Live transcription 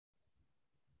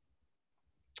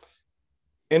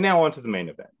And now on to the main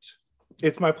event.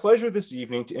 It's my pleasure this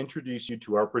evening to introduce you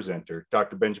to our presenter,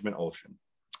 Dr. Benjamin Olshin.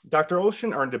 Dr.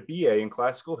 Olshin earned a BA in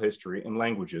Classical History and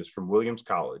Languages from Williams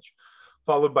College,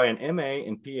 followed by an MA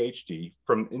and Ph.D.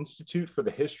 from Institute for the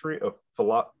History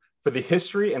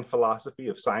and Philosophy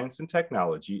of Science and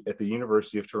Technology at the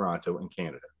University of Toronto in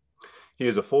Canada. He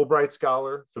is a Fulbright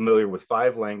scholar, familiar with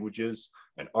 5 languages,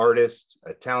 an artist,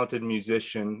 a talented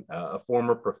musician, a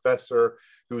former professor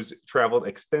who's traveled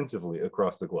extensively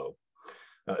across the globe.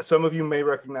 Some of you may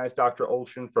recognize Dr.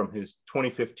 Olshin from his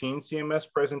 2015 CMS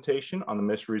presentation on the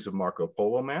mysteries of Marco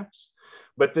Polo maps.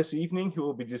 But this evening, he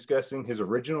will be discussing his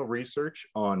original research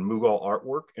on Mughal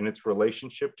artwork and its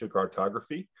relationship to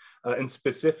cartography, in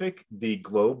specific, the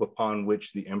globe upon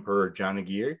which the Emperor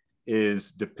Jahangir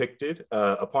is depicted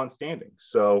upon standing.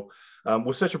 So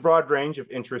with such a broad range of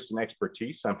interests and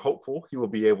expertise, I'm hopeful he will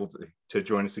be able to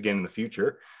join us again in the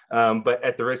future. But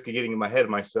at the risk of getting in my head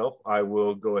myself, I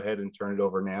will go ahead and turn it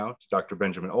over now to Dr.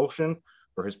 Benjamin Olshin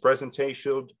for his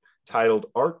presentation titled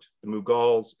Art, the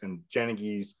Mughals, and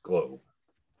Jahangir's Globe.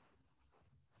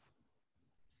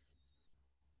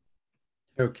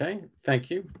 Okay, thank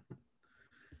you.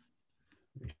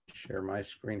 Let me share my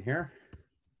screen here.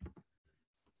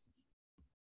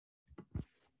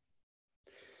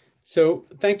 So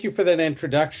thank you for that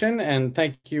introduction, and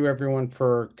thank you everyone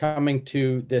for coming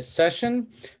to this session.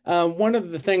 One of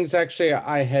the things actually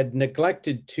I had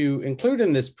neglected to include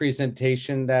in this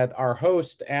presentation that our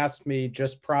host asked me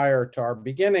just prior to our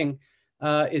beginning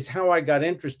is how I got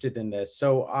interested in this.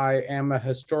 So I am a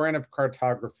historian of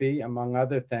cartography, among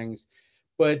other things,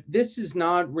 but this is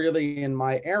not really in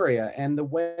my area. And the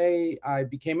way I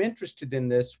became interested in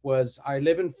this was I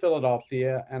live in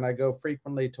Philadelphia and I go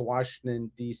frequently to Washington,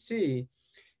 DC.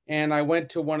 And I went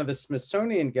to one of the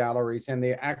Smithsonian galleries and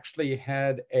they actually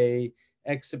had a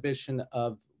exhibition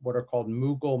of what are called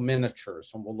Mughal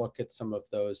miniatures. And we'll look at some of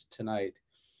those tonight.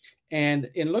 And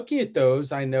in looking at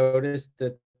those, I noticed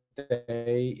that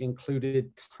they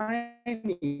included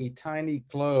tiny, tiny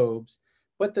globes,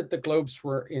 but that the globes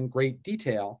were in great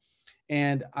detail.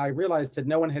 And I realized that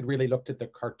no one had really looked at the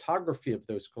cartography of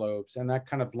those globes. And that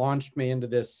kind of launched me into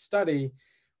this study,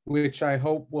 which I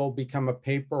hope will become a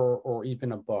paper or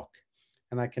even a book.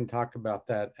 And I can talk about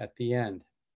that at the end.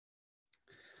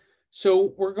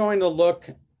 So we're going to look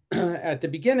at the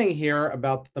beginning here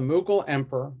about the Mughal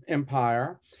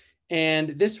Empire.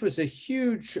 And this was a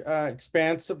huge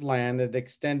expanse of land that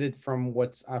extended from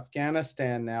what's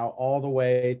Afghanistan now all the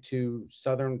way to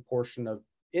southern portion of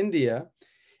India.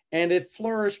 And it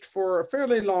flourished for a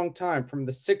fairly long time, from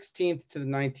the 16th to the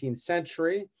 19th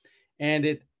century. And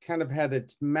it kind of had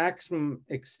its maximum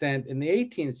extent in the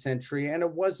 18th century. And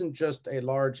it wasn't just a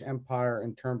large empire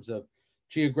in terms of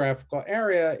geographical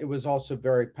area, it was also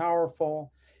very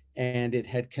powerful. And it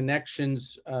had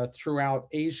connections throughout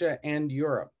Asia and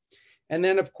Europe. And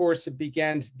then, of course, it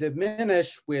began to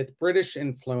diminish with British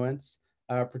influence,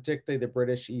 particularly the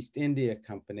British East India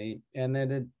Company, and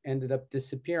then it ended up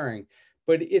disappearing.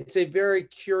 But it's a very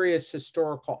curious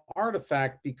historical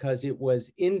artifact because it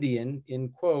was Indian, in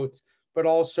quotes, but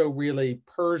also really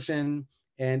Persian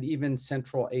and even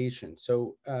Central Asian.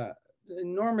 So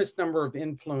enormous number of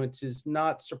influences,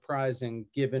 not surprising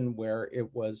given where it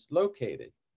was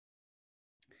located.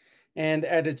 And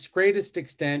at its greatest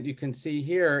extent, you can see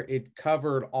here, it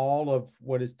covered all of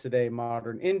what is today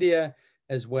modern India,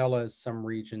 as well as some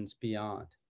regions beyond.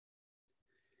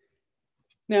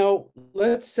 Now,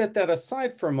 let's set that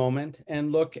aside for a moment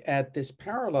and look at this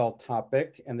parallel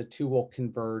topic, and the two will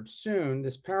converge soon,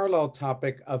 this parallel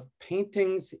topic of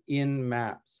paintings in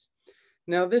maps.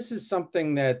 Now, this is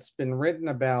something that's been written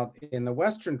about in the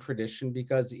Western tradition,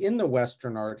 because in the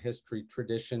Western art history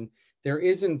tradition, there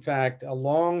is, in fact, a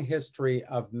long history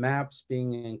of maps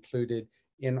being included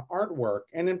in artwork.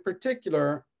 And in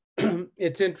particular,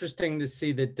 it's interesting to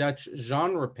see the Dutch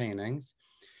genre paintings,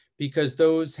 because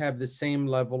those have the same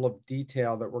level of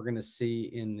detail that we're going to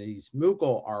see in these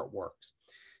Mughal artworks.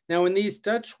 Now, in these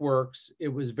Dutch works, it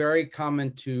was very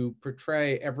common to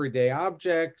portray everyday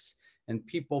objects and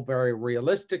people very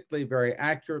realistically, very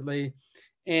accurately,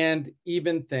 and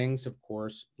even things, of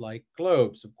course, like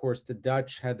globes. Of course, the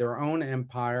Dutch had their own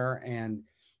empire and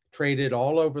traded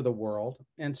all over the world.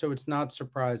 And so it's not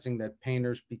surprising that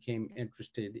painters became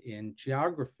interested in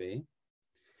geography.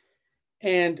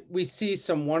 And we see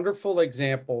some wonderful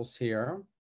examples here.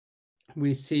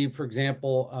 We see, for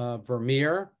example,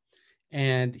 Vermeer,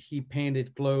 and he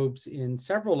painted globes in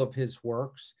several of his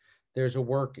works. There's a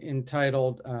work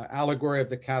entitled Allegory of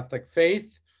the Catholic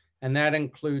Faith, and that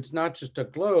includes not just a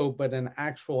globe, but an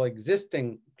actual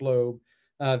existing globe,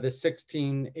 the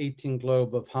 1618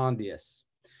 globe of Hondius.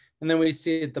 And then we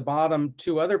see at the bottom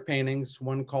two other paintings,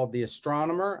 one called The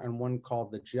Astronomer and one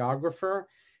called The Geographer.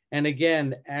 And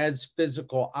again, as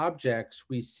physical objects,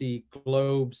 we see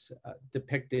globes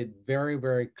depicted very,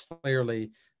 very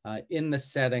clearly in the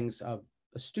settings of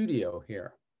a studio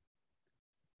here.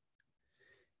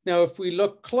 Now, if we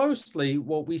look closely,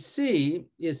 what we see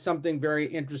is something very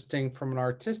interesting from an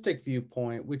artistic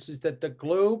viewpoint, which is that the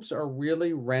globes are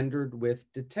really rendered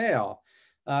with detail.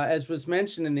 As was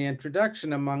mentioned in the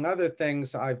introduction, among other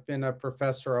things, I've been a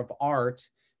professor of art,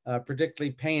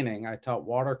 particularly painting. I taught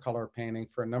watercolor painting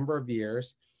for a number of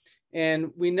years.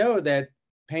 And we know that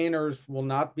painters will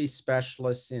not be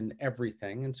specialists in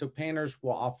everything. And so painters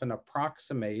will often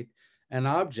approximate an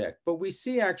object, but we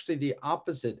see actually the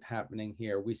opposite happening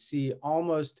here. We see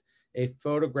almost a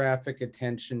photographic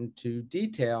attention to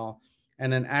detail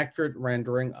and an accurate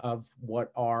rendering of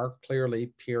what are clearly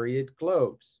period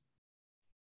globes.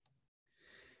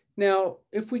 Now,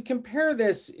 if we compare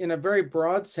this in a very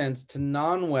broad sense to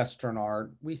non-Western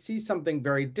art, we see something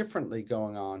very differently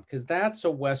going on, because that's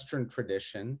a Western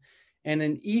tradition. And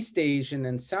in East Asian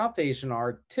and South Asian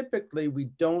art, typically we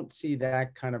don't see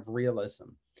that kind of realism.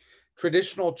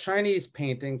 Traditional Chinese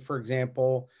painting, for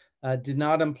example, did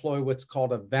not employ what's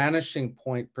called a vanishing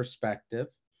point perspective.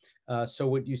 So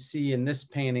what you see in this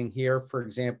painting here, for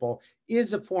example,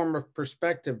 is a form of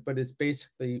perspective, but it's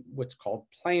basically what's called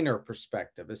planar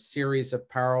perspective, a series of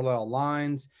parallel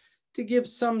lines to give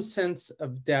some sense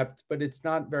of depth, but it's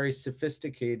not very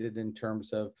sophisticated in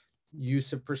terms of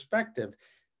use of perspective.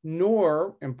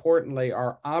 Nor, importantly,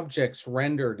 are objects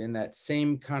rendered in that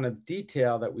same kind of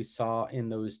detail that we saw in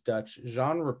those Dutch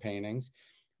genre paintings.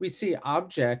 We see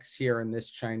objects here in this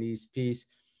Chinese piece,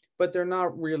 but they're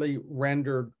not really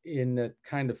rendered in the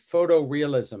kind of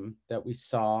photorealism that we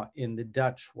saw in the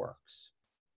Dutch works.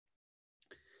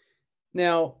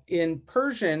 Now, in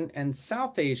Persian and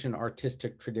South Asian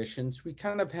artistic traditions, we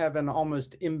kind of have an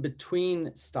almost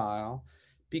in-between style,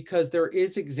 because there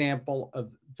is example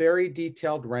of very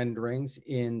detailed renderings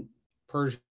in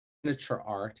Persian miniature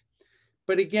art.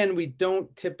 But again, we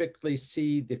don't typically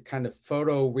see the kind of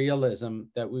photorealism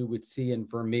that we would see in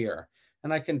Vermeer.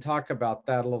 And I can talk about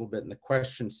that a little bit in the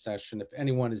question session if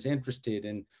anyone is interested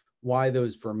in why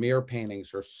those Vermeer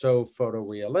paintings are so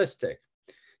photorealistic.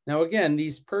 Now, again,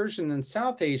 these Persian and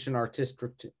South Asian artistic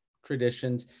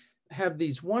traditions have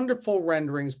these wonderful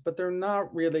renderings, but they're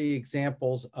not really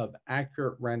examples of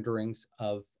accurate renderings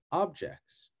of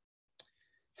objects.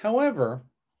 However,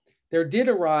 there did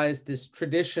arise this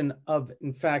tradition of,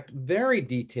 in fact, very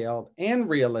detailed and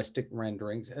realistic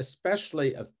renderings,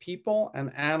 especially of people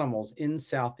and animals in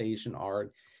South Asian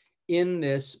art in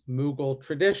this Mughal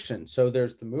tradition. So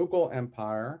there's the Mughal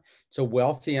Empire. It's a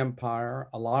wealthy empire.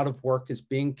 A lot of work is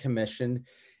being commissioned.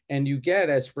 And you get,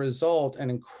 as a result, an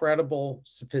incredible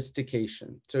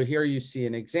sophistication. So here you see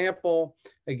an example.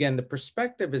 Again, the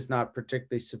perspective is not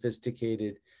particularly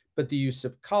sophisticated, but the use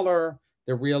of color,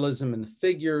 the realism in the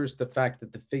figures, the fact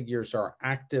that the figures are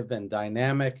active and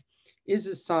dynamic is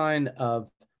a sign of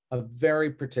a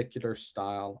very particular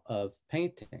style of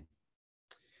painting.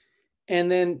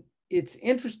 And then it's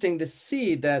interesting to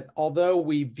see that although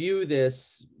we view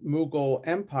this Mughal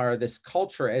Empire, this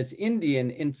culture, as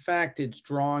Indian, in fact, it's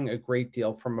drawing a great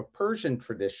deal from a Persian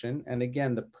tradition. And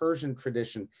again, the Persian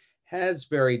tradition has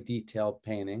very detailed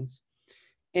paintings.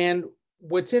 And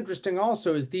what's interesting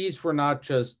also is these were not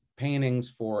just paintings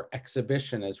for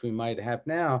exhibition as we might have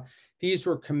now. These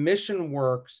were commissioned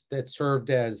works that served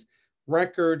as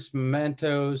records,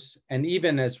 mementos, and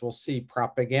even, as we'll see,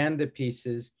 propaganda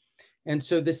pieces. And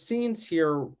so the scenes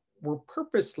here were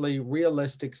purposely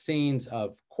realistic scenes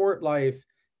of court life,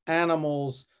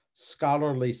 animals,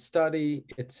 scholarly study,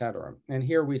 etc. And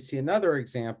here we see another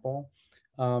example.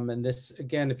 And this,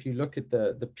 again, if you look at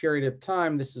the period of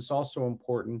time, this is also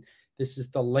important. This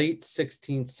is the late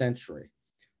 16th century.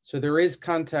 So there is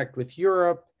contact with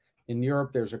Europe. In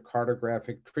Europe, there's a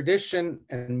cartographic tradition,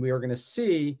 and we are going to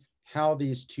see how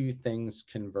these two things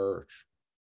converge.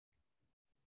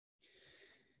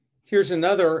 Here's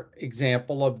another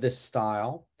example of this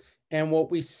style. And what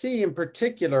we see in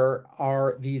particular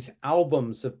are these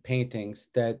albums of paintings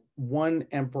that one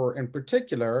emperor in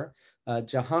particular,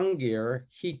 Jahangir,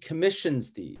 he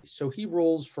commissions these. So he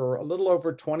rules for a little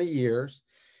over 20 years,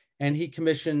 and he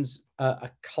commissions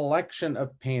a collection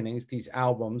of paintings, these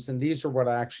albums. And these are what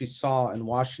I actually saw in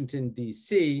Washington,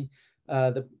 D.C.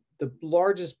 The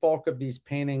largest bulk of these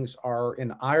paintings are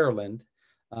in Ireland,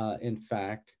 in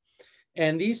fact.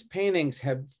 And these paintings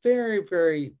have very,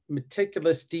 very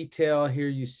meticulous detail. Here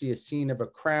you see a scene of a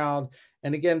crowd,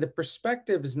 And again, the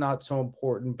perspective is not so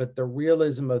important, but the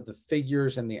realism of the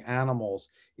figures and the animals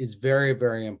is very,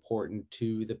 very important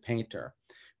to the painter.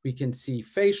 We can see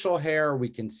facial hair, we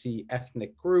can see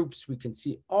ethnic groups, we can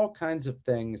see all kinds of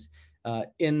things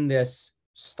in this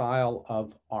style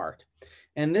of art.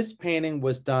 And this painting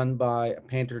was done by a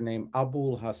painter named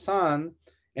Abu'l Hasan,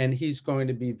 and he's going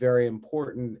to be very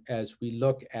important as we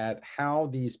look at how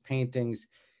these paintings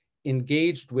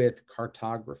engaged with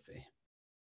cartography.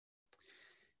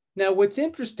 Now, what's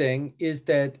interesting is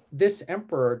that this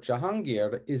Emperor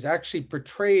Jahangir is actually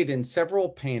portrayed in several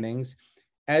paintings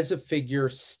as a figure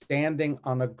standing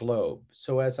on a globe.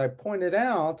 So as I pointed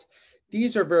out,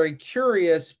 these are very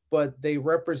curious, but they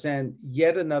represent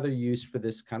yet another use for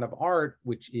this kind of art,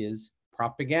 which is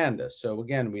propaganda. So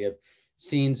again, we have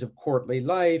scenes of courtly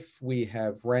life, we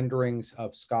have renderings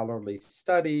of scholarly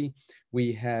study,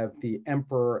 we have the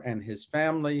emperor and his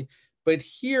family, but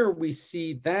here we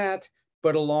see that,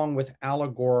 but along with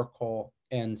allegorical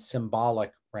and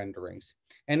symbolic renderings.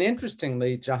 And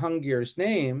interestingly, Jahangir's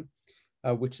name,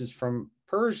 which is from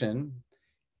Persian,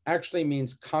 actually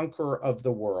means conqueror of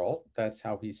the world. That's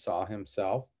how he saw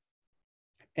himself.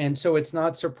 And so it's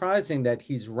not surprising that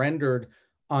he's rendered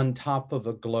on top of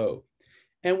a globe.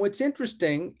 And what's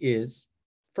interesting is,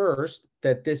 first,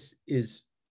 that this is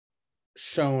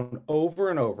shown over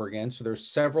and over again. So there's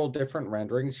several different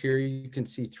renderings. Here you can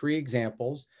see 3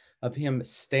 examples of him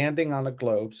standing on a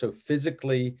globe, so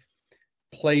physically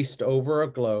placed over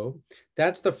a globe.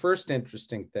 That's the first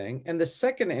interesting thing. And the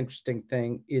second interesting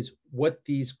thing is what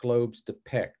these globes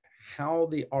depict, how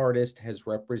the artist has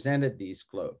represented these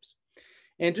globes.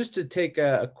 And just to take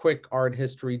a quick art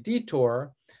history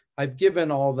detour, I've given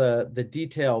all the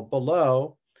detail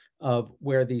below of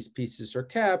where these pieces are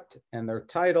kept and their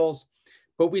titles,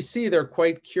 but we see they're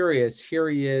quite curious. Here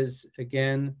he is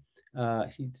again,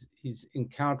 he's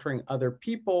encountering other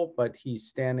people, but he's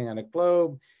standing on a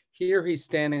globe. Here he's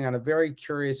standing on a very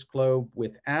curious globe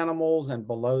with animals, and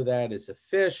below that is a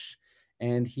fish,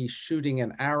 and he's shooting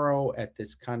an arrow at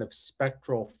this kind of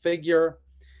spectral figure.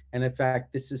 And in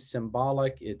fact, this is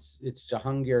symbolic. It's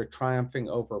Jahangir triumphing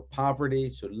over poverty.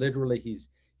 So literally he's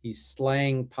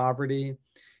slaying poverty.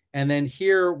 And then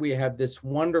here we have this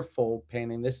wonderful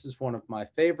painting. This is one of my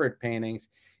favorite paintings.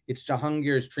 It's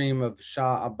Jahangir's dream of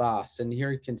Shah Abbas. And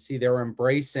here you can see they're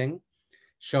embracing,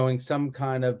 showing some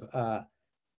kind of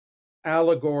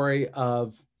allegory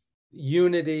of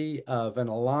unity, of an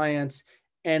alliance.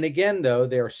 And again, though,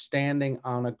 they're standing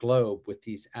on a globe with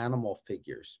these animal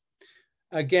figures.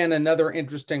 Again, another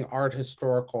interesting art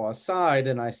historical aside,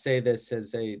 and I say this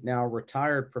as a now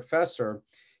retired professor,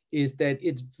 is that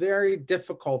it's very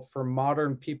difficult for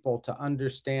modern people to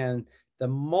understand the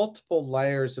multiple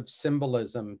layers of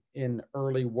symbolism in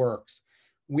early works.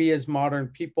 We as modern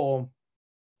people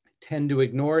tend to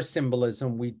ignore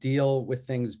symbolism. We deal with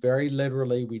things very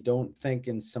literally. We don't think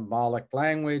in symbolic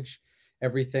language.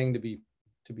 Everything, to be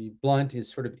blunt,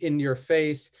 is sort of in your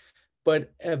face.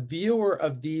 But a viewer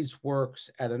of these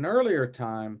works at an earlier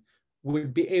time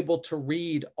would be able to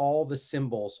read all the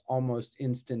symbols almost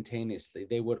instantaneously.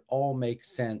 They would all make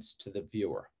sense to the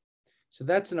viewer. So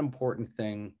that's an important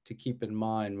thing to keep in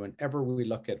mind whenever we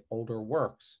look at older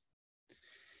works.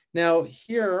 Now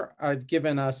here I've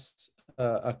given us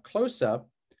a close-up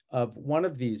of one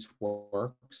of these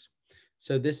works.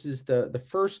 So this is the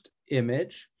first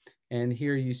image. And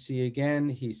here you see again,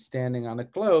 he's standing on a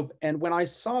globe. And when I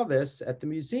saw this at the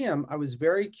museum, I was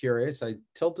very curious. I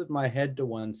tilted my head to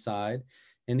one side.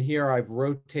 And here I've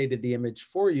rotated the image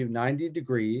for you 90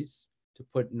 degrees to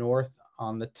put north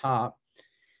on the top.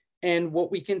 And what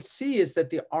we can see is that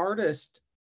the artist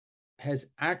has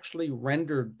actually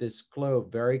rendered this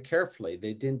globe very carefully.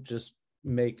 They didn't just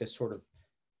make a sort of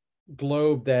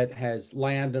globe that has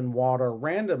land and water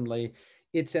randomly.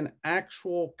 It's an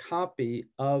actual copy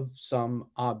of some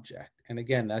object. And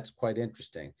again, that's quite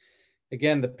interesting.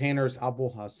 Again, the painter is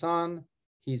Abu'l Hasan.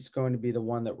 He's going to be the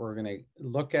one that we're going to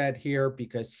look at here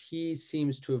because he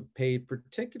seems to have paid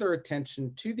particular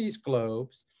attention to these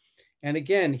globes. And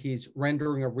again, he's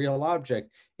rendering a real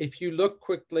object. If you look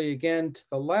quickly again to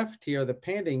the left here, the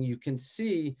painting, you can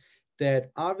see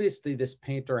that obviously this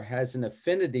painter has an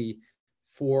affinity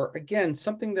for, again,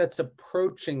 something that's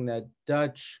approaching that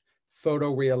Dutch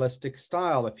photorealistic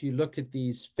style. If you look at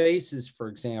these faces, for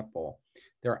example,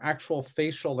 they're actual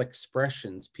facial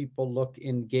expressions. People look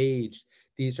engaged.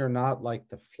 These are not like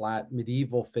the flat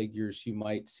medieval figures you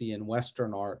might see in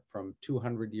Western art from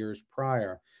 200 years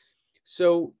prior.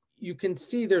 So you can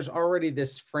see there's already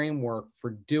this framework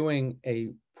for doing a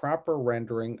proper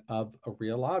rendering of a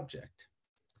real object.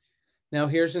 Now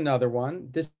here's another one.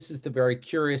 This is the very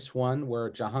curious one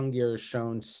where Jahangir is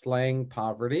shown slaying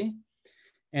poverty.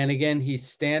 And again, he's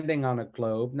standing on a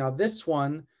globe. Now this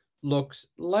one looks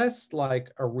less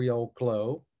like a real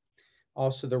globe.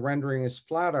 Also, the rendering is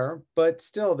flatter, but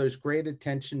still there's great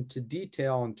attention to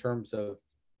detail in terms of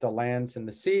the lands and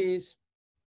the seas.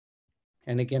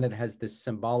 And again, it has this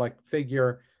symbolic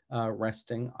figure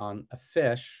resting on a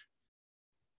fish.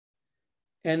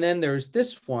 And then there's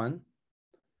this one,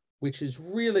 which is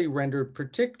really rendered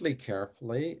particularly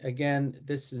carefully. Again,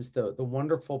 this is the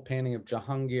wonderful painting of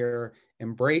Jahangir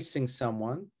embracing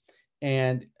someone.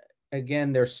 And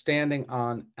again, they're standing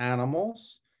on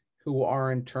animals who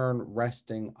are in turn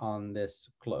resting on this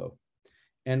globe.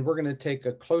 And we're going to take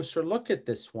a closer look at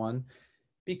this one,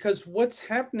 because what's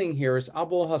happening here is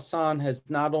Abu'l Hasan has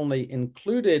not only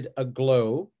included a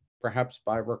globe, perhaps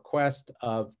by request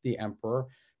of the emperor,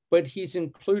 but he's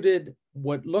included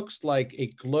what looks like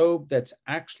a globe that's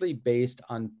actually based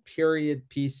on period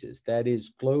pieces, that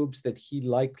is, globes that he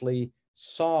likely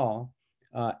saw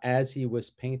as he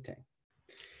was painting.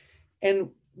 And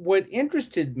what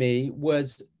interested me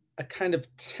was a kind of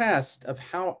test of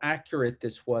how accurate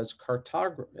this was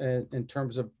in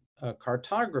terms of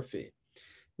cartography.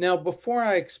 Now, before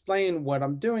I explain what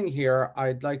I'm doing here,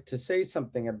 I'd like to say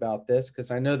something about this,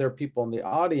 because I know there are people in the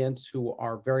audience who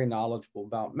are very knowledgeable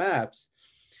about maps.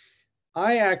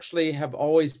 I actually have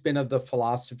always been of the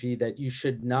philosophy that you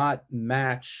should not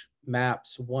match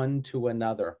maps one to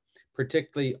another,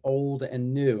 particularly old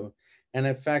and new. And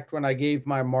in fact, when I gave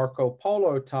my Marco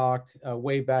Polo talk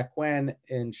way back when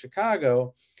in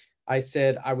Chicago, I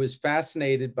said I was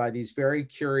fascinated by these very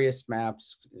curious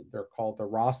maps. They're called the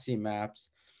Rossi maps,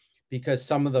 because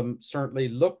some of them certainly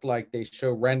look like they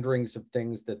show renderings of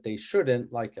things that they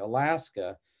shouldn't, like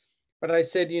Alaska. But I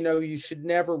said, you know, you should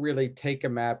never really take a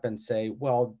map and say,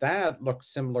 well, that looks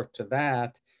similar to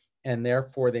that, and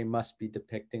therefore they must be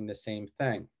depicting the same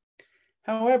thing.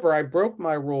 However, I broke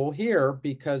my rule here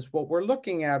because what we're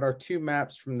looking at are two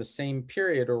maps from the same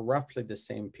period, or roughly the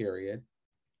same period.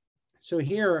 So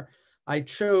here I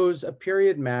chose a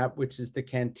period map, which is the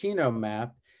Cantino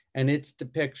map, and its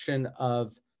depiction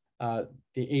of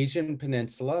the Asian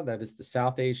Peninsula, that is the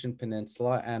South Asian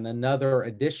Peninsula, and another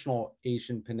additional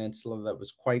Asian peninsula that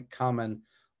was quite common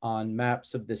on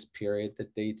maps of this period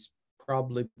that dates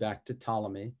probably back to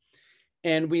Ptolemy.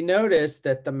 And we notice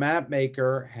that the map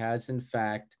maker has in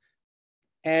fact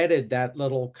added that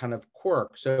little kind of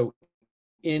quirk. So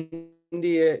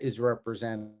India is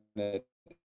represented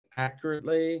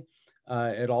accurately.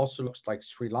 It also looks like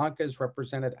Sri Lanka is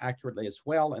represented accurately as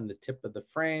well in the tip of the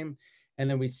frame. And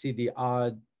then we see the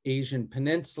odd Asian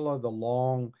peninsula, the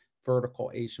long vertical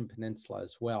Asian peninsula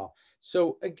as well.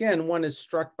 So again, one is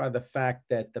struck by the fact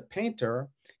that the painter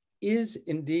is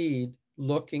indeed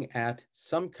looking at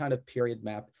some kind of period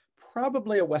map,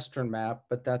 probably a Western map,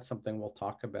 but that's something we'll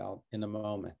talk about in a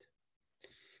moment.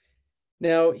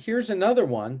 Now, here's another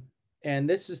one, and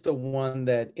this is the one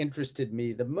that interested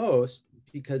me the most,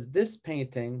 because this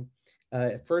painting,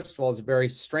 first of all, is a very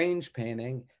strange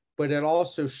painting, but it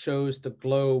also shows the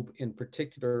globe in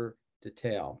particular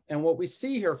detail. And what we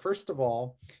see here, first of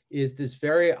all, is this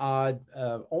very odd,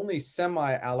 only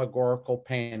semi-allegorical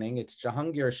painting. It's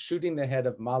Jahangir shooting the head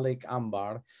of Malik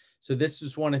Ambar. So this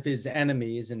was one of his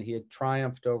enemies, and he had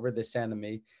triumphed over this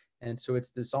enemy. And so it's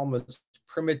this almost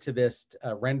primitivist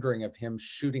rendering of him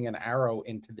shooting an arrow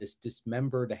into this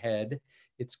dismembered head.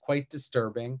 It's quite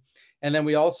disturbing. And then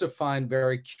we also find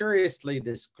very curiously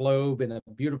this globe in a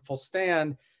beautiful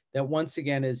stand that once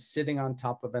again is sitting on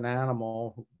top of an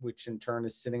animal, which in turn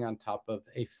is sitting on top of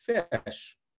a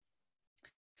fish.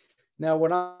 Now,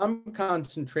 what I'm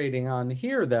concentrating on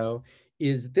here, though,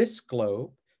 is this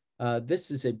globe.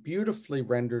 This is a beautifully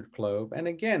rendered globe, and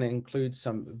again, it includes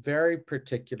some very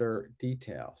particular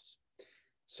details.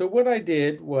 So what I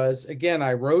did was, again,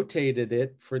 I rotated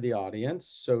it for the audience.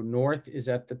 So north is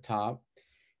at the top.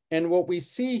 And what we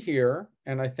see here,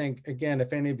 and I think, again,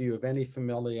 if any of you have any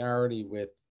familiarity with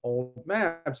old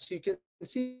maps, you can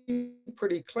see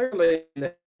pretty clearly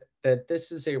that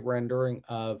this is a rendering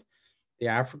of the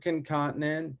African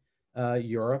continent,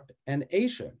 Europe, and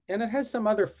Asia. And it has some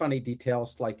other funny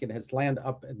details, like it has land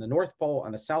up in the North Pole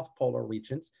and the South Polar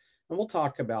regions, and we'll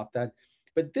talk about that.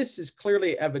 But this is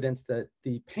clearly evidence that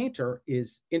the painter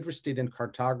is interested in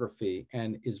cartography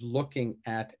and is looking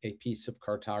at a piece of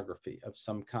cartography of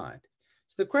some kind.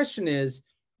 So the question is,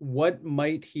 what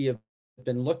might he have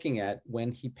been looking at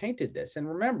when he painted this? And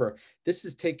remember, this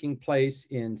is taking place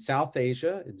in South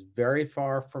Asia. It's very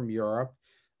far from Europe,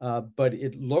 but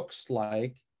it looks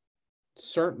like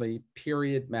certainly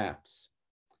period maps.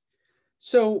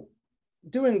 So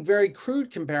doing very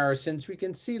crude comparisons, we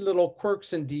can see little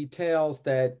quirks and details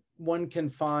that one can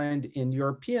find in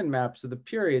European maps of the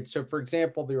period. So for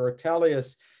example, the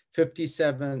Ortelius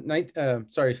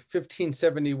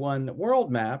 1571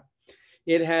 world map,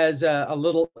 it has a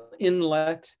little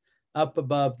inlet up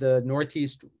above the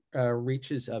northeast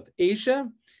reaches of Asia.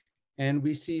 And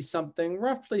we see something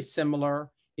roughly similar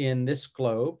in this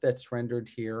globe that's rendered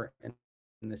here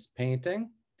in this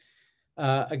painting.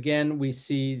 Again, we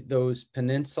see those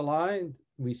peninsulae.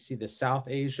 We see the South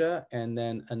Asia and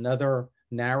then another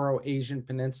narrow Asian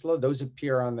peninsula. Those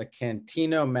appear on the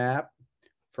Cantino map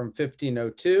from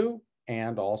 1502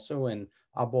 and also in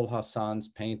Abu'l Hasan's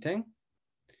painting.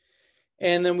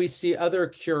 And then we see other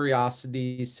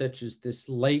curiosities such as this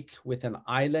lake with an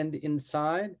island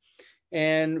inside.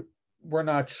 And we're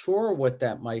not sure what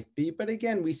that might be, but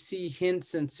again, we see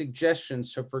hints and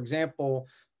suggestions. So for example,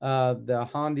 the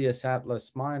Hondius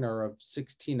Atlas Minor of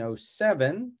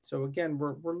 1607. So again,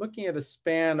 we're looking at a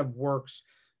span of works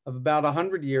of about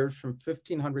 100 years from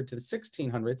 1500 to the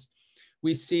 1600s.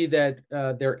 We see that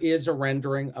there is a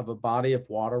rendering of a body of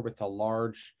water with a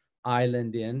large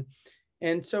island in.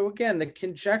 And so again, the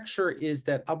conjecture is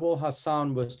that Abu'l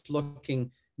Hasan was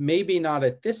looking maybe not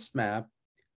at this map,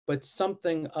 but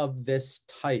something of this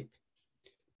type,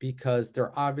 because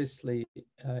there obviously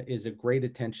is a great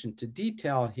attention to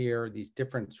detail here, these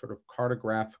different sort of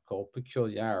cartographical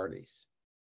peculiarities.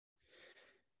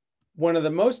 One of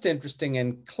the most interesting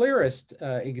and clearest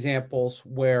examples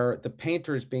where the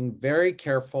painter is being very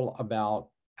careful about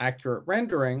accurate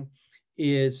rendering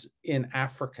is in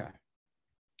Africa.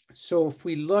 So if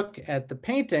we look at the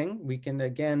painting, we can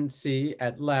again see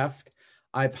at left,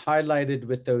 I've highlighted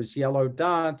with those yellow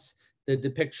dots the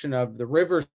depiction of the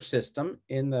river system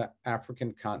in the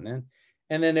African continent.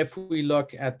 And then if we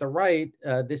look at the right,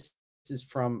 this is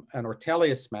from an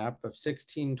Ortelius map of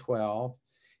 1612.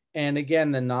 And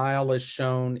again, the Nile is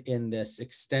shown in this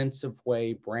extensive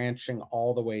way, branching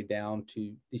all the way down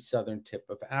to the southern tip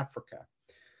of Africa.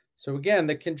 So again,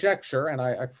 the conjecture, and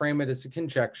I frame it as a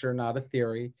conjecture, not a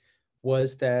theory,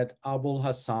 was that Abu'l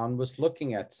Hasan was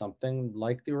looking at something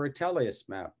like the Ortelius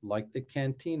map, like the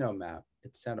Cantino map,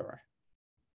 etc.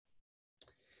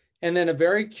 And then a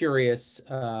very curious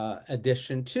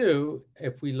addition too,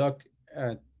 if we look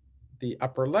at the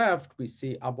upper left, we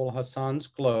see Abu'l Hasan's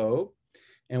globe.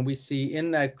 And we see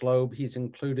in that globe, he's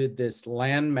included this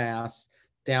landmass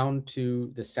down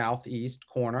to the southeast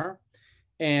corner.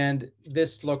 And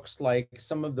this looks like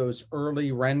some of those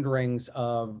early renderings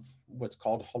of what's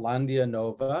called Hollandia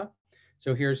Nova.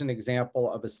 So here's an example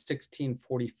of a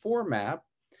 1644 map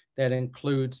that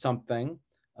includes something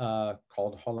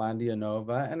called Hollandia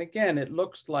Nova. And again, it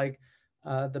looks like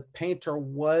the painter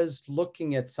was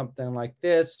looking at something like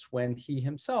this when he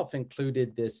himself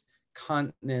included this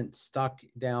continent stuck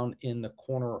down in the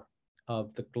corner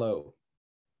of the globe.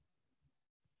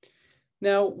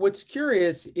 Now, what's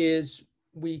curious is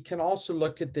we can also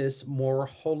look at this more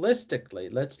holistically.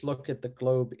 Let's look at the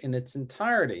globe in its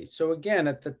entirety. So again,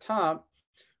 at the top,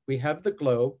 we have the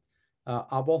globe,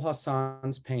 Abu'l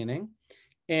Hasan's painting.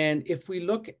 And if we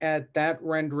look at that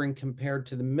rendering compared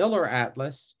to the Miller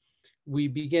Atlas, we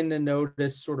begin to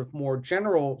notice sort of more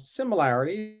general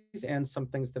similarities and some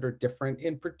things that are different.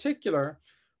 In particular,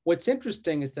 what's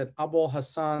interesting is that Abu'l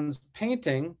Hasan's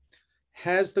painting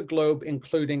has the globe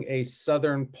including a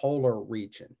southern polar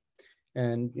region.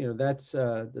 And that's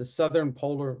the southern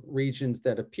polar regions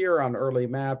that appear on early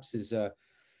maps is a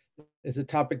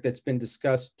topic that's been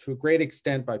discussed to a great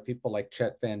extent by people like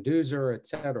Chet Van Duzer, et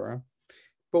cetera.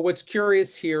 But what's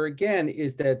curious here again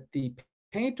is that the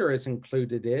painter has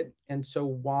included it. And so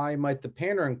why might the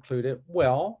painter include it?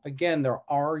 Well, again, there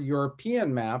are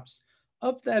European maps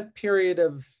of that period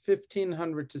of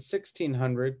 1500 to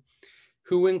 1600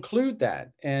 who include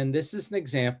that. And this is an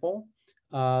example.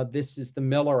 This is the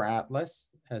Miller Atlas,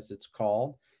 as it's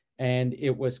called. And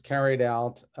it was carried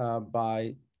out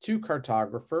by two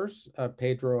cartographers,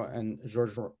 Pedro and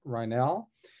Georges Raynal.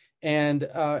 And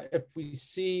if we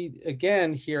see,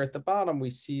 again, here at the bottom,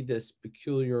 we see this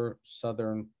peculiar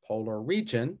southern polar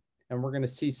region. And we're going to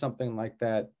see something like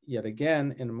that yet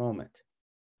again in a moment.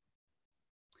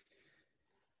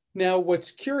 Now,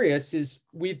 what's curious is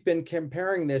we've been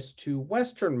comparing this to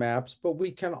Western maps, but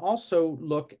we can also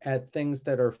look at things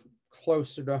that are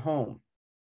closer to home.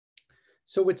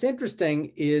 So what's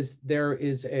interesting is there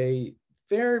is a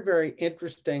very, very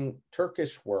interesting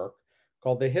Turkish work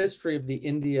called The History of the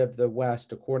India of the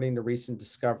West According to Recent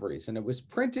Discoveries. And it was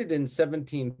printed in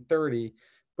 1730,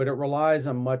 but it relies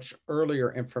on much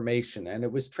earlier information. And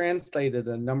it was translated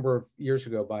a number of years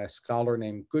ago by a scholar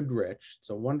named Goodrich.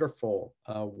 It's a wonderful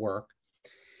work.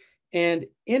 And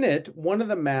in it, one of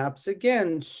the maps,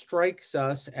 again, strikes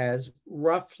us as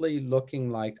roughly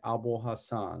looking like Abu'l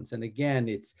Hasan's. And again,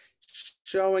 it's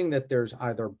showing that there's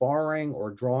either borrowing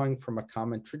or drawing from a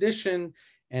common tradition.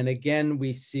 And again,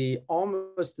 we see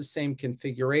almost the same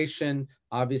configuration.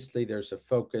 Obviously, there's a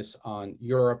focus on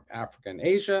Europe, Africa, and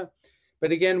Asia.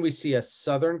 But again, we see a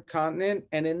southern continent.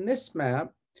 And in this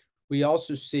map, we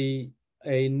also see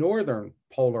a northern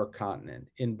polar continent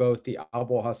in both the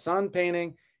Abu'l Hasan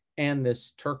painting and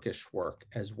this Turkish work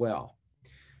as well.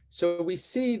 So we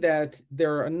see that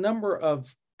there are a number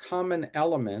of common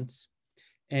elements,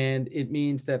 and it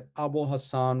means that Abu'l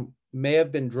Hasan may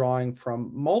have been drawing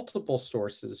from multiple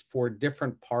sources for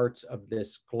different parts of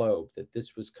this globe, that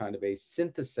this was kind of a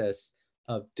synthesis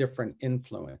of different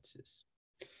influences.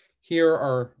 Here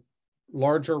are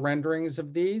larger renderings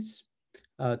of these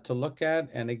to look at.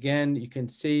 And again, you can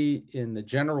see in the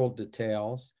general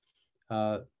details,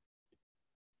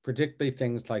 particularly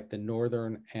things like the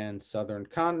northern and southern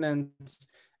continents.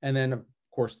 And then, of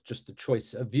course, just the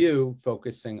choice of view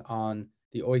focusing on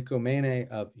the oikumene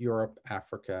of Europe,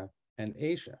 Africa, and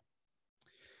Asia.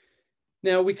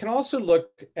 Now, we can also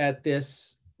look at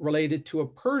this related to a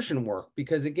Persian work,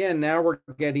 because again, now we're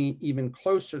getting even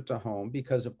closer to home,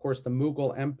 because of course the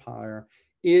Mughal Empire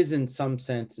is in some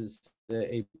senses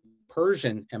a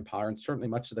Persian empire, and certainly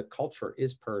much of the culture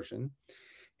is Persian.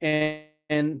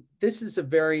 And this is a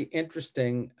very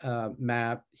interesting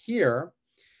map here.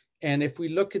 And if we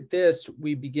look at this,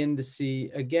 we begin to see,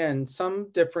 again,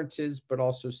 some differences, but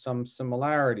also some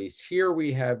similarities. Here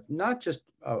we have not just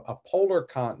a polar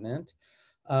continent,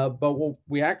 but what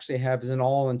we actually have is an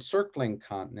all-encircling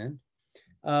continent.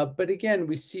 But again,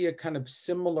 we see a kind of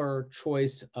similar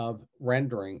choice of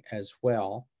rendering as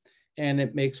well. And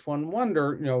it makes one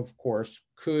wonder, you know, of course,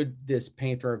 could this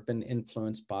painter have been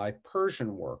influenced by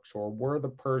Persian works, or were the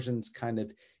Persians kind of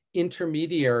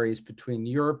intermediaries between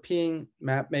European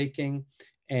map making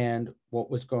and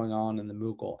what was going on in the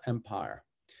Mughal Empire?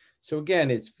 So again,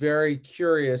 it's very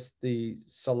curious, the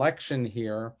selection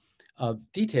here of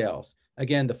details.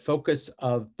 Again, the focus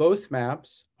of both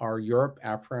maps are Europe,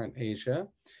 Africa, and Asia.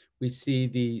 We see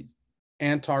the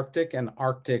Antarctic and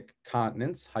Arctic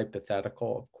continents,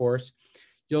 hypothetical, of course.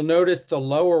 You'll notice the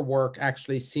lower work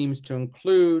actually seems to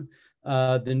include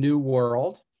the New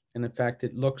World. And in fact,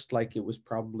 it looks like it was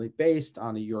probably based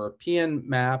on a European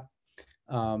map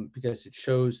because it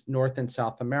shows North and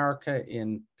South America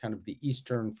in kind of the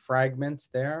eastern fragments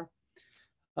there.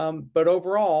 But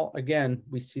overall, again,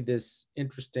 we see this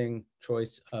interesting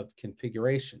choice of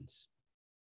configurations.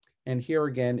 And here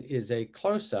again is a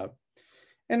close-up.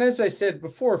 And as I said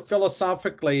before,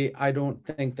 philosophically, I don't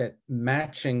think that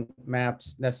matching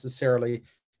maps necessarily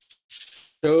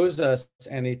shows us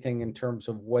anything in terms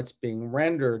of what's being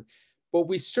rendered, but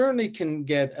we certainly can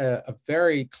get a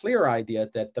very clear idea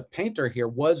that the painter here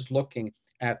was looking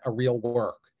at a real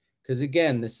work. Because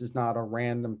again, this is not a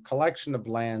random collection of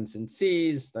lands and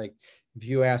seas. Like if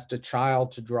you asked a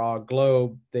child to draw a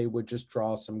globe, they would just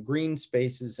draw some green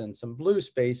spaces and some blue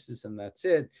spaces, and that's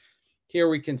it. Here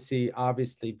we can see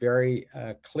obviously very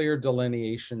clear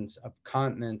delineations of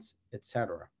continents,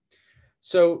 etc.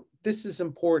 So this is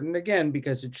important again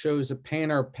because it shows a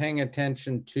painter paying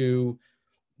attention to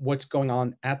what's going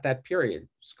on at that period: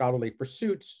 scholarly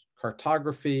pursuits,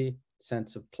 cartography,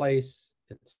 sense of place,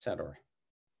 etc.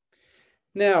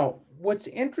 Now, what's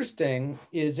interesting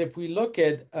is if we look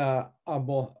at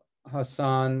Abu'l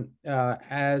Hasan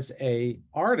as an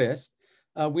artist,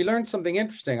 we learned something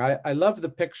interesting. I love the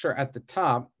picture at the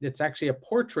top. It's actually a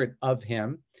portrait of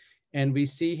him, and we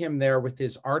see him there with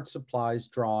his art supplies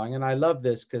drawing. And I love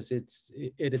this because it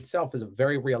itself is a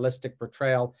very realistic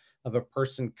portrayal of a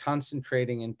person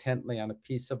concentrating intently on a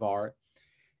piece of art.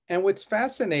 And what's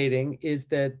fascinating is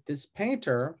that this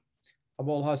painter,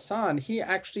 Abu'l Hasan, he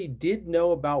actually did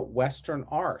know about Western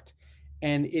art.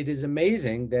 And it is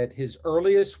amazing that his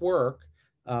earliest work,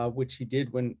 which he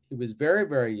did when he was very,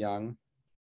 very young,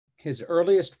 his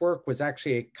earliest work was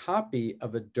actually a copy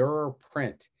of a Dürer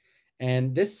print.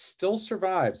 And this still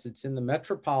survives. It's in the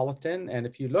Metropolitan. And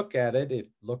if you look at it, it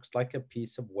looks like a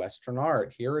piece of Western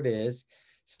art. Here it is,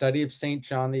 Study of St.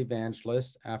 John the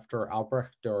Evangelist after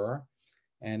Albrecht Dürer.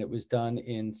 And it was done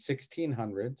in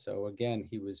 1600. So again,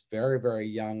 he was very, very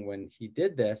young when he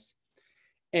did this.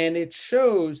 And it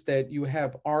shows that you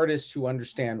have artists who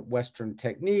understand Western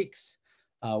techniques,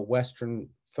 Western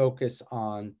focus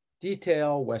on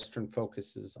detail, Western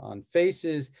focuses on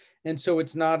faces. And so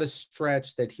it's not a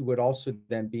stretch that he would also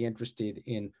then be interested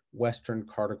in Western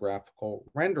cartographical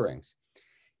renderings.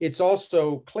 It's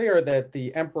also clear that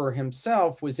the emperor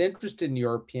himself was interested in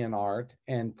European art,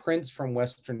 and prints from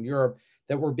Western Europe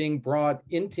that were being brought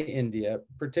into India,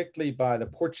 particularly by the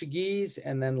Portuguese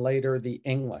and then later the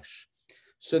English.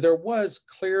 So there was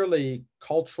clearly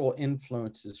cultural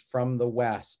influences from the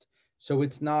West. So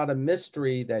it's not a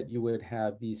mystery that you would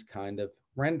have these kind of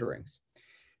renderings.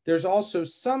 There's also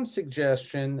some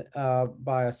suggestion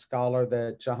by a scholar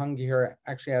that Jahangir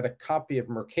actually had a copy of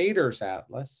Mercator's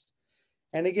Atlas.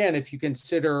 And again, if you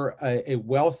consider a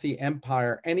wealthy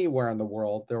empire anywhere in the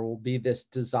world, there will be this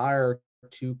desire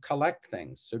to collect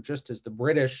things. So just as the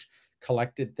British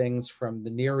collected things from the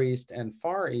Near East and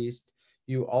Far East,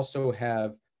 you also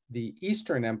have the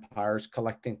Eastern empires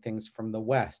collecting things from the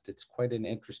West. It's quite an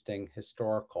interesting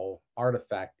historical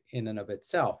artifact in and of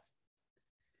itself.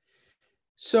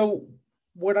 So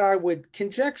what I would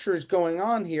conjecture is going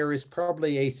on here is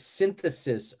probably a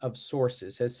synthesis of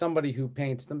sources. As somebody who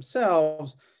paints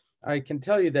themselves, I can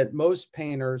tell you that most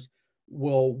painters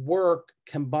will work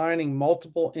combining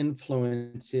multiple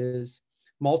influences,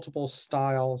 multiple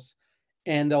styles,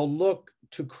 and they'll look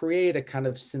to create a kind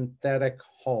of synthetic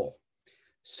whole.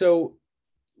 So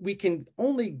we can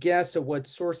only guess at what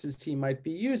sources he might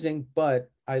be using,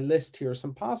 but I list here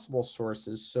some possible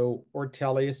sources. So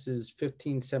Ortelius's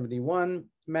 1571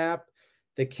 map,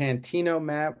 the Cantino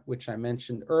map, which I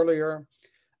mentioned earlier,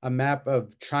 a map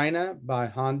of China by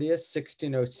Hondius,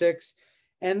 1606,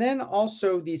 and then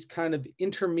also these kind of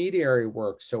intermediary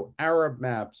works, so Arab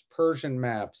maps, Persian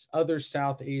maps, other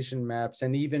South Asian maps,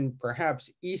 and even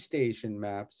perhaps East Asian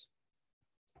maps.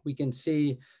 We can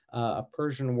see a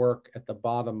Persian work at the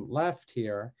bottom left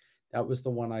here. That was the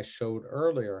one I showed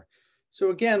earlier. So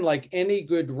again, like any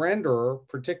good renderer,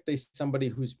 particularly somebody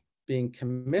who's being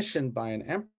commissioned by an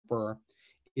emperor,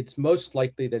 it's most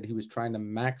likely that he was trying to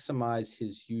maximize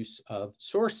his use of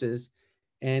sources,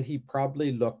 and he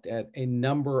probably looked at a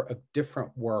number of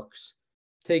different works,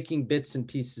 taking bits and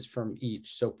pieces from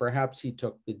each. So perhaps he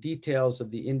took the details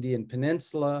of the Indian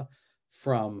peninsula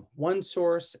from one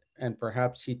source, and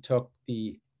perhaps he took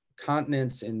the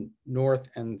continents in North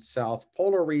and South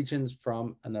polar regions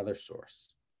from another source.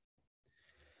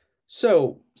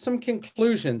 So some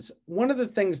conclusions. One of the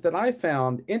things that I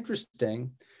found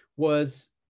interesting was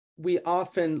we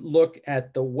often look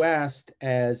at the West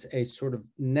as a sort of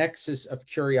nexus of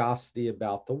curiosity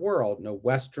about the world. You know,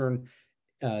 Western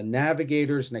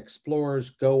navigators and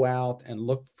explorers go out and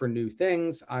look for new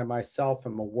things. I myself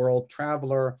am a world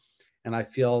traveler, and I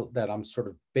feel that I'm sort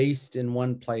of based in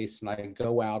one place and I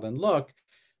go out and look.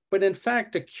 But in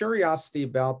fact, a curiosity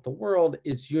about the world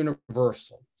is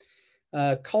universal.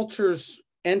 Cultures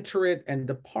enter it and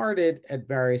depart it at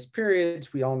various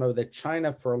periods. We all know that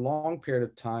China for a long period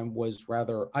of time was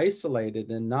rather isolated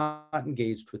and not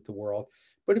engaged with the world.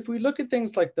 But if we look at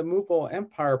things like the Mughal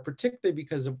Empire, particularly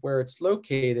because of where it's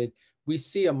located, we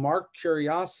see a marked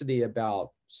curiosity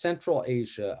about Central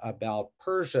Asia, about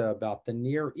Persia, about the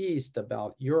Near East,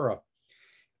 about Europe.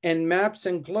 And maps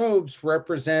and globes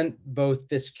represent both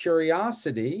this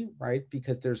curiosity, right?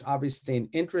 Because there's obviously an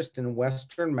interest in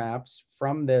Western maps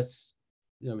from this,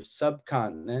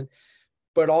 subcontinent,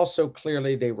 but also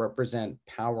clearly they represent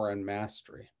power and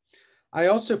mastery. I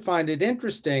also find it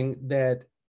interesting that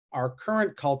our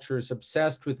current culture is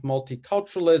obsessed with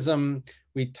multiculturalism.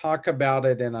 We talk about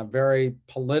it in a very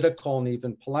political and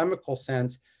even polemical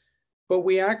sense, but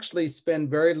we actually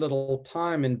spend very little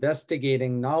time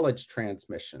investigating knowledge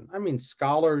transmission. I mean,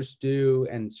 scholars do,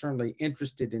 and certainly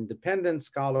interested independent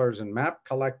scholars and map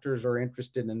collectors are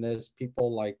interested in this,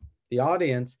 people like the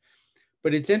audience.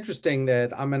 But it's interesting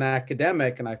that I'm an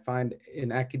academic, and I find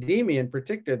in academia in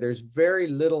particular, there's very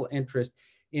little interest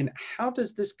in how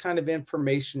does this kind of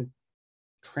information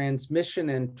transmission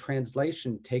and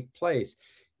translation take place.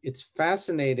 It's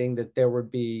fascinating that there would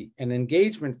be an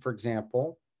engagement, for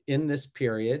example, in this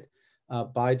period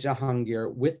by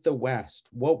Jahangir with the West.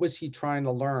 What was he trying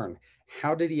to learn?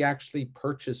 How did he actually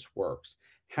purchase works?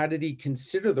 How did he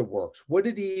consider the works? What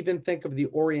did he even think of the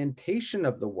orientation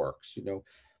of the works?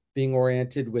 Being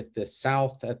oriented with the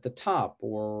South at the top,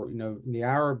 or the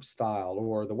Arab style,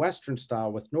 or the Western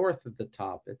style with North at the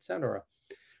top, etc.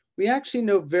 We actually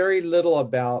know very little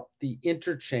about the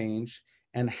interchange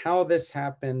and how this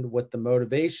happened, what the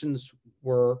motivations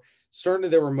were. Certainly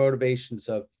there were motivations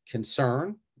of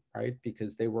concern, right?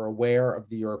 Because they were aware of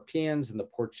the Europeans and the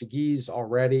Portuguese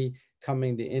already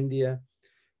coming to India.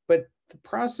 But the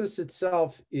process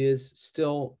itself is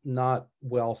still not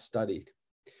well studied.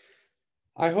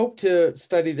 I hope to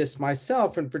study this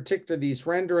myself, in particular these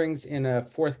renderings, in a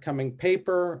forthcoming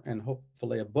paper and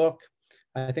hopefully a book.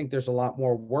 I think there's a lot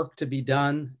more work to be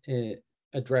done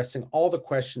addressing all the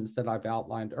questions that I've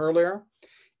outlined earlier.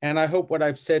 And I hope what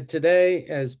I've said today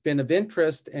has been of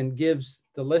interest and gives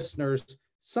the listeners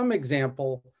some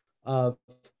example of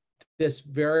this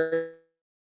very,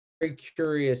 very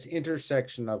curious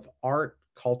intersection of art,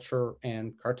 culture,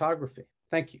 and cartography.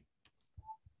 Thank you.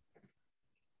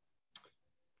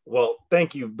 Well,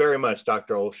 thank you very much,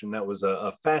 Dr. Olshin. That was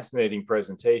a fascinating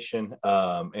presentation,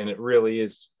 and it really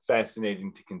is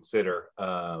fascinating to consider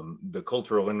the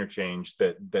cultural interchange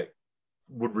that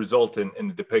would result in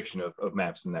the depiction of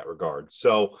maps in that regard.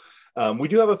 So we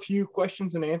do have a few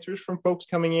questions and answers from folks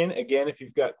coming in. Again, if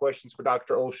you've got questions for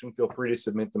Dr. Olshin, feel free to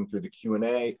submit them through the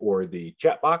Q&A or the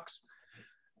chat box.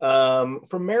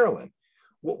 From Maryland,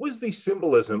 what was the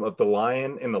symbolism of the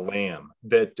lion and the lamb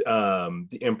that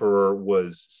the emperor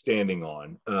was standing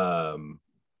on?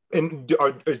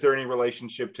 Is there any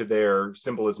relationship to their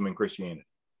symbolism in Christianity?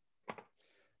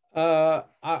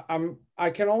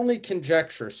 I can only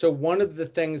conjecture. So one of the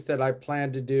things that I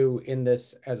plan to do in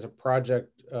this as a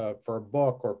project for a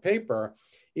book or paper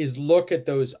is look at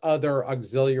those other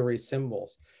auxiliary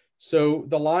symbols. So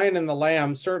the lion and the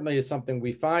lamb certainly is something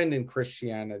we find in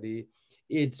Christianity.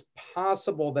 It's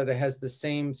possible that it has the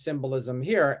same symbolism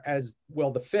here as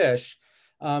will the fish.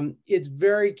 It's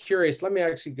very curious. Let me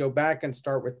actually go back and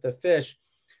start with the fish.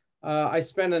 I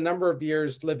spent a number of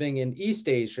years living in East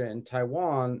Asia, in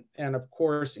Taiwan. And of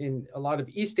course, in a lot of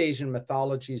East Asian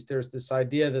mythologies, there's this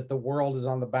idea that the world is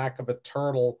on the back of a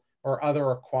turtle or other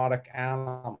aquatic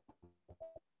animal.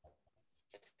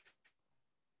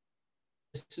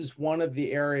 This is one of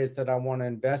the areas that I want to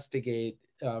investigate,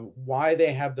 why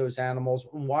they have those animals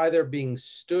and why they're being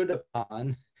stood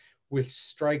upon, which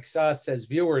strikes us as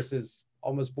viewers as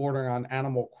almost bordering on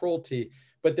animal cruelty.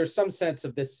 But there's some sense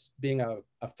of this being a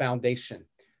foundation.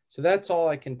 So that's all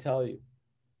I can tell you.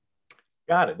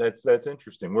 Got it. That's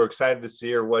interesting. We're excited to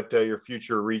see what your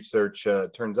future research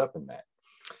turns up in that.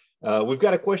 We've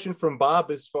got a question from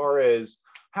Bob as far as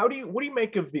what do you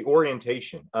make of the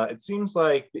orientation? It seems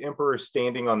like the emperor is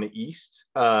standing on the east.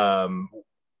 Do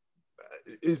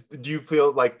you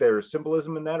feel like there's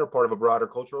symbolism in that or part of a broader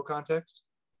cultural context?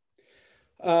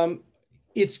 Let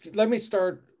me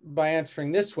start by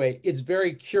answering this way. It's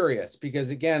very curious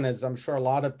because, again, as I'm sure a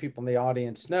lot of people in the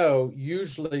audience know,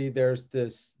 usually there's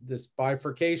this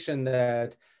bifurcation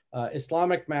that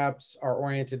Islamic maps are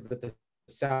oriented with the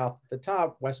south at the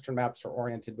top, Western maps are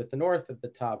oriented with the north at the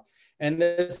top. And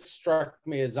this struck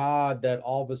me as odd that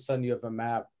all of a sudden you have a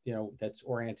map, that's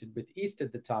oriented with east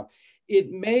at the top.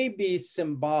 It may be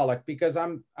symbolic because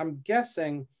I'm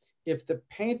guessing if the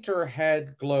painter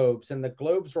had globes and the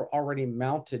globes were already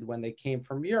mounted when they came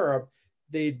from Europe,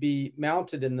 they'd be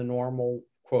mounted in the normal,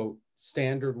 quote,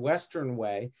 standard Western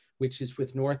way, which is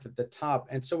with north at the top.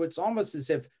 And so it's almost as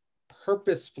if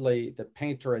purposefully the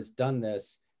painter has done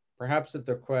this, perhaps at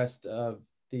the request of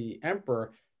the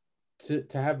emperor, to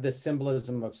have this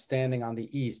symbolism of standing on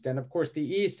the east. And of course, the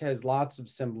east has lots of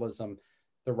symbolism,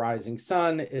 the rising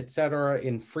sun, etc.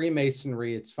 In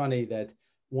Freemasonry, it's funny that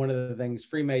one of the things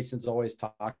Freemasons always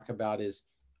talk about is,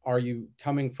 are you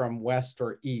coming from west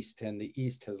or east? And the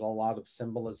east has a lot of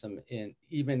symbolism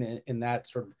even in that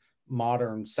sort of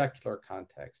modern secular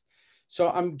context. So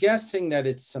I'm guessing that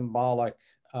it's symbolic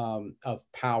of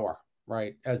power,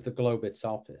 right, as the globe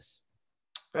itself is.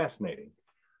 Fascinating.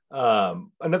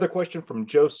 Another question from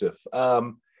Joseph.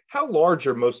 How large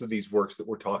are most of these works that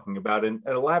we're talking about? And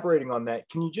elaborating on that,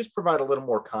 can you just provide a little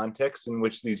more context in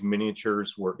which these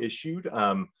miniatures were issued?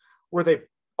 Were they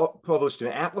published in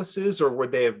atlases, or would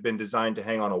they have been designed to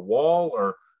hang on a wall?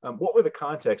 Or what were the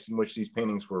contexts in which these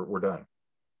paintings were done?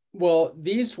 Well,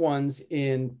 these ones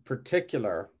in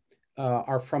particular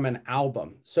are from an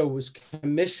album. So it was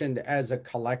commissioned as a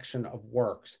collection of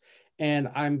works. And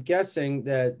I'm guessing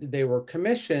that they were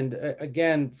commissioned,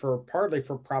 again, partly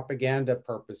for propaganda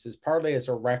purposes, partly as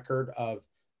a record of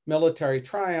military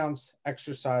triumphs,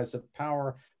 exercise of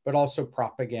power, but also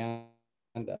propaganda.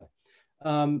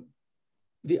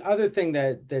 The other thing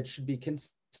that should be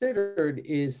considered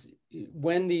is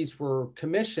when these were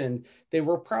commissioned, they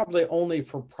were probably only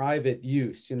for private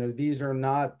use. These are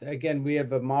not, again, we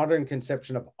have a modern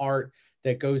conception of art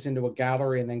that goes into a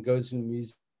gallery and then goes into a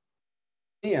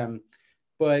museum.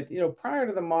 But prior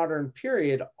to the modern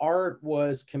period, art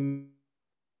was Are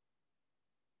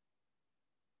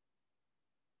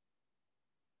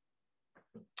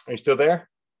you still there?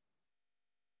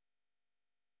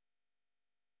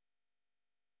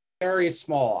 Very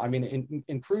small. I mean,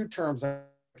 in crude terms.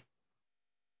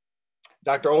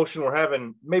 Dr. Olshin, we're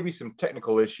having maybe some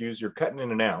technical issues. You're cutting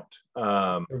in and out.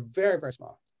 They're very, very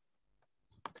small.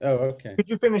 Oh, okay. Could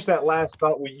you finish that last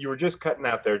thought? You were just cutting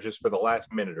out there just for the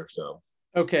last minute or so.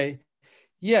 Okay.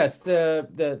 Yes,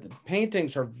 the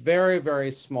paintings are very, very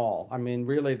small. I mean,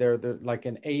 really, they're like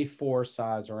an A4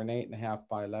 size or an 8.5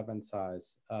 by 11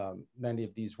 size, many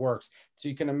of these works. So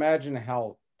you can imagine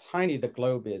how tiny the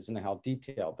globe is and how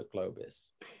detailed the globe is.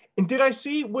 And did I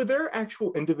see, were there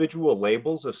actual individual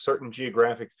labels of certain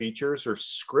geographic features or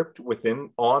script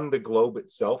within on the globe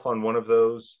itself on one of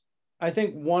those? I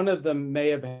think one of them may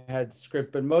have had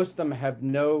script, but most of them have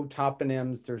no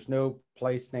toponyms. There's no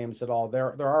place names at all.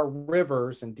 There are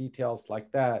rivers and details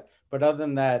like that, but other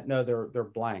than that, no, they're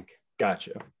blank.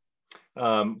 Gotcha.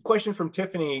 Question from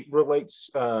Tiffany relates,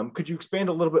 could you expand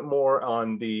a little bit more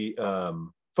on the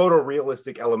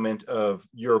photorealistic element of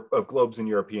Europe, of globes and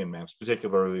European maps,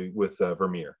 particularly with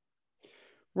Vermeer?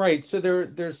 Right. So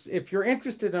there's, if you're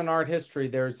interested in art history,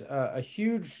 there's a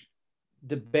huge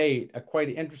debate, a quite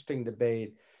interesting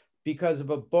debate, because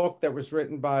of a book that was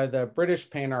written by the British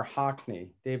painter Hockney,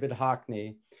 David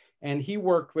Hockney, and he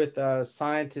worked with a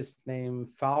scientist named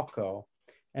Falco,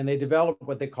 and they developed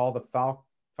what they call the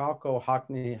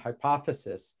Falco-Hockney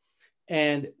hypothesis.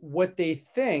 And what they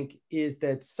think is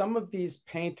that some of these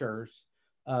painters,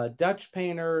 Dutch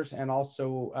painters and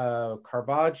also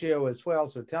Caravaggio as well,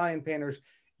 so Italian painters,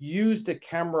 used a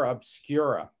camera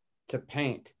obscura to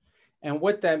paint. And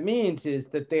what that means is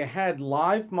that they had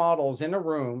live models in a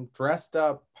room dressed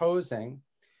up, posing,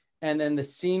 and then the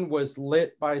scene was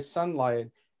lit by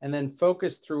sunlight and then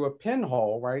focused through a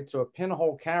pinhole, right? So a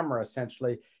pinhole camera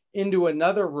essentially into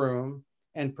another room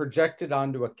and projected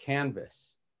onto a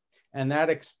canvas. And that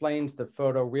explains the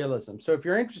photorealism. So if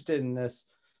you're interested in this,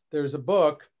 there's a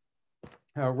book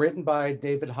written by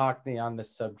David Hockney on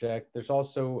this subject. There's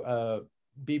also a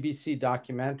BBC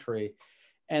documentary.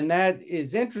 And that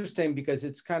is interesting because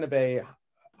it's kind of a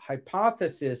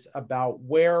hypothesis about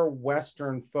where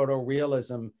Western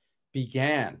photorealism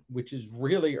began, which is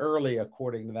really early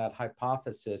according to that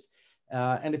hypothesis.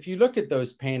 And if you look at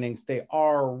those paintings, they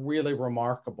are really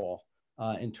remarkable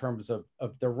in terms of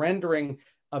the rendering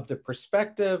of the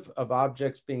perspective of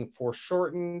objects being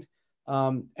foreshortened,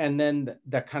 and then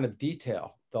that kind of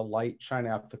detail, the light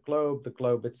shining off the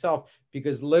globe itself,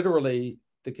 because literally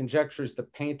the conjecture is the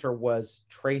painter was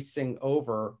tracing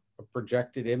over a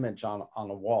projected image on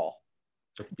a wall.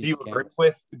 Do you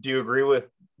agree with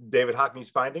David Hockney's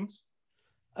findings?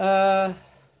 I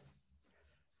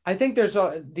think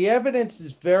the evidence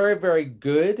is very, very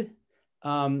good.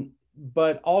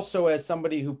 But also as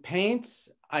somebody who paints,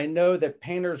 I know that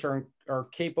painters are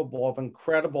capable of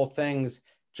incredible things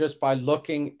just by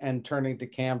looking and turning to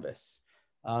canvas.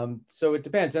 So it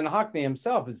depends. And Hockney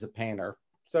himself is a painter.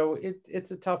 So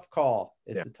it's a tough call.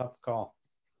 It's a tough call.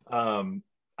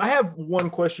 I have one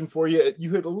question for you.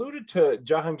 You had alluded to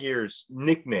Jahangir's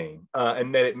nickname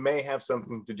and that it may have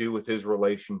something to do with his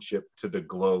relationship to the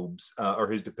globes or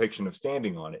his depiction of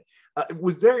standing on it.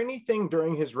 Was there anything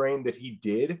during his reign that he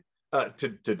did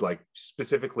to like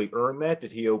specifically earn that?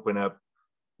 Did he open up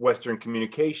Western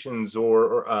communications,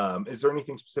 or is there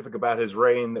anything specific about his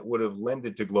reign that would have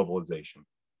lended to globalization?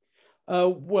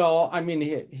 Well, I mean,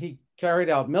 he carried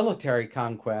out military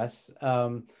conquests.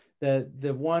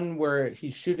 The one where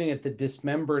he's shooting at the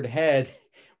dismembered head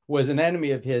was an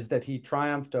enemy of his that he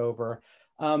triumphed over.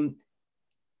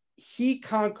 He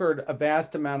conquered a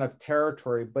vast amount of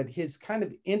territory, but his kind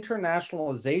of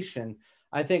internationalization,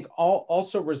 I think,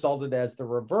 also resulted as the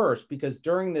reverse, because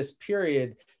during this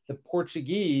period, the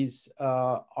Portuguese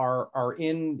are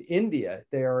in India.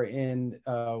 They are in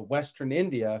Western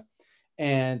India,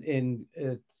 and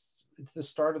it's the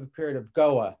start of the period of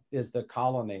Goa is the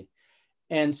colony.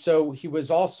 And so he was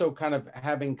also kind of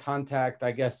having contact,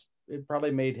 I guess it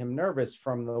probably made him nervous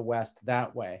from the West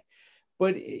that way.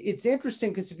 But it's interesting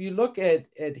because if you look at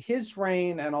his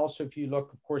reign, and also if you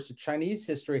look, of course, at Chinese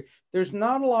history, there's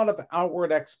not a lot of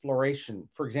outward exploration,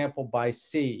 for example, by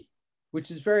sea, which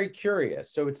is very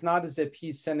curious. So it's not as if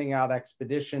he's sending out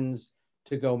expeditions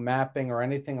to go mapping or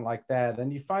anything like that.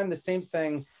 And you find the same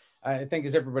thing, I think,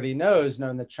 as everybody knows,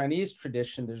 in the Chinese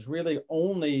tradition, there's really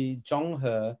only Zheng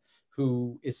He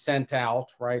who is sent out,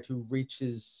 right, who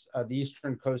reaches the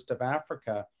eastern coast of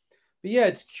Africa. But yeah,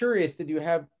 it's curious that you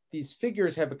have these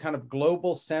figures have a kind of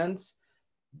global sense,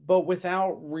 but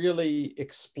without really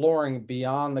exploring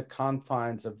beyond the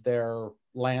confines of their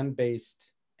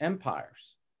land-based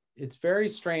empires. It's very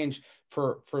strange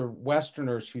for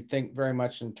Westerners who think very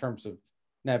much in terms of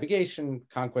navigation,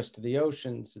 conquest of the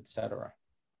oceans, etc.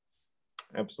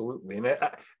 Absolutely. And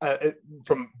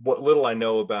from what little I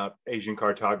know about Asian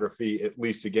cartography, at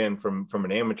least again from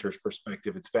an amateur's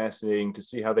perspective, it's fascinating to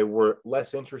see how they were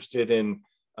less interested in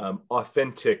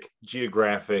authentic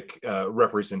geographic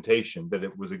representation, that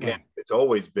it was, again, it's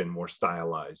always been more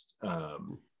stylized.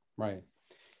 Right.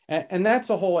 And that's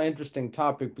a whole interesting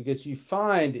topic, because you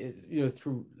find,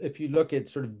 if you look at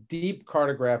sort of deep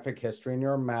cartographic history, and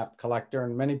you're a map collector,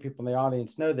 and many people in the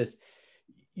audience know this,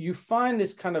 you find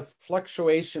this kind of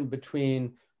fluctuation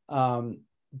between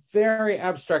very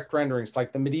abstract renderings,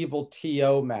 like the medieval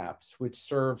TO maps, which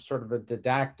serve sort of a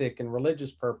didactic and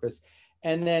religious purpose.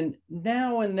 And then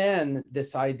now and then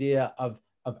this idea of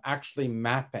actually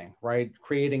mapping, right?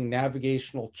 Creating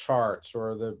navigational charts,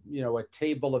 or a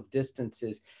table of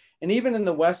distances. And even in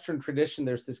the Western tradition,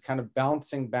 there's this kind of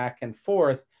bouncing back and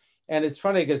forth. And it's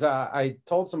funny, because I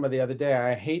told somebody the other day,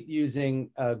 I hate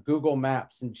using Google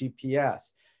Maps and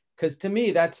GPS, because to me,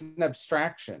 that's an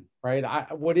abstraction, right?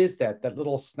 What is that? That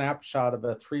little snapshot of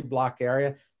a 3-block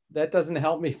area? That doesn't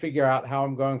help me figure out how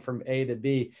I'm going from A to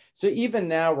B. So even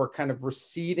now, we're kind of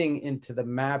receding into the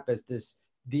map as this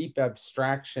deep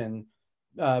abstraction,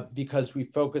 because we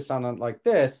focus on it like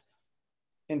this.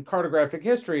 In cartographic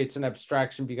history, it's an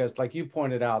abstraction because, like you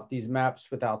pointed out, these maps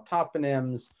without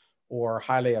toponyms or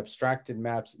highly abstracted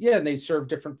maps, yeah, they serve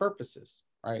different purposes,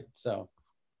 right? So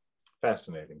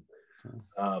fascinating.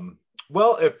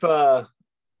 Well, if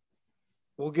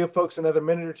we'll give folks another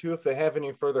minute or two if they have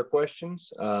any further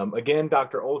questions. Again,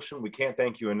 Dr. Olshin, we can't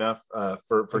thank you enough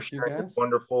for sharing. It's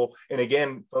wonderful. And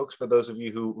again, folks, for those of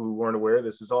you who weren't aware,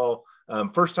 this is all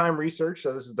first time research.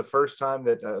 So this is the first time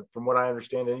that, from what I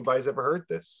understand, anybody's ever heard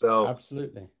this. So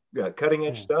absolutely. Cutting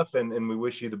edge stuff. And we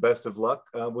wish you the best of luck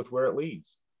with where it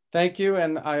leads. Thank you.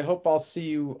 And I hope I'll see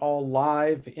you all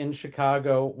live in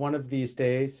Chicago one of these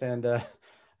days. And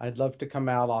I'd love to come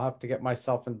out. I'll have to get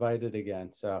myself invited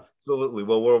again. So absolutely.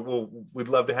 Well, we'd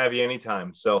love to have you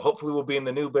anytime. So hopefully we'll be in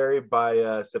the Newberry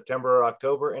by September or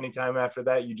October. Anytime after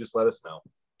that, you just let us know.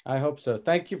 I hope so.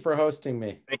 Thank you for hosting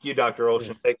me. Thank you, Dr.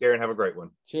 Olshin. Take care and have a great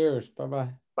one. Cheers. Bye-bye.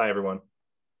 Bye, everyone.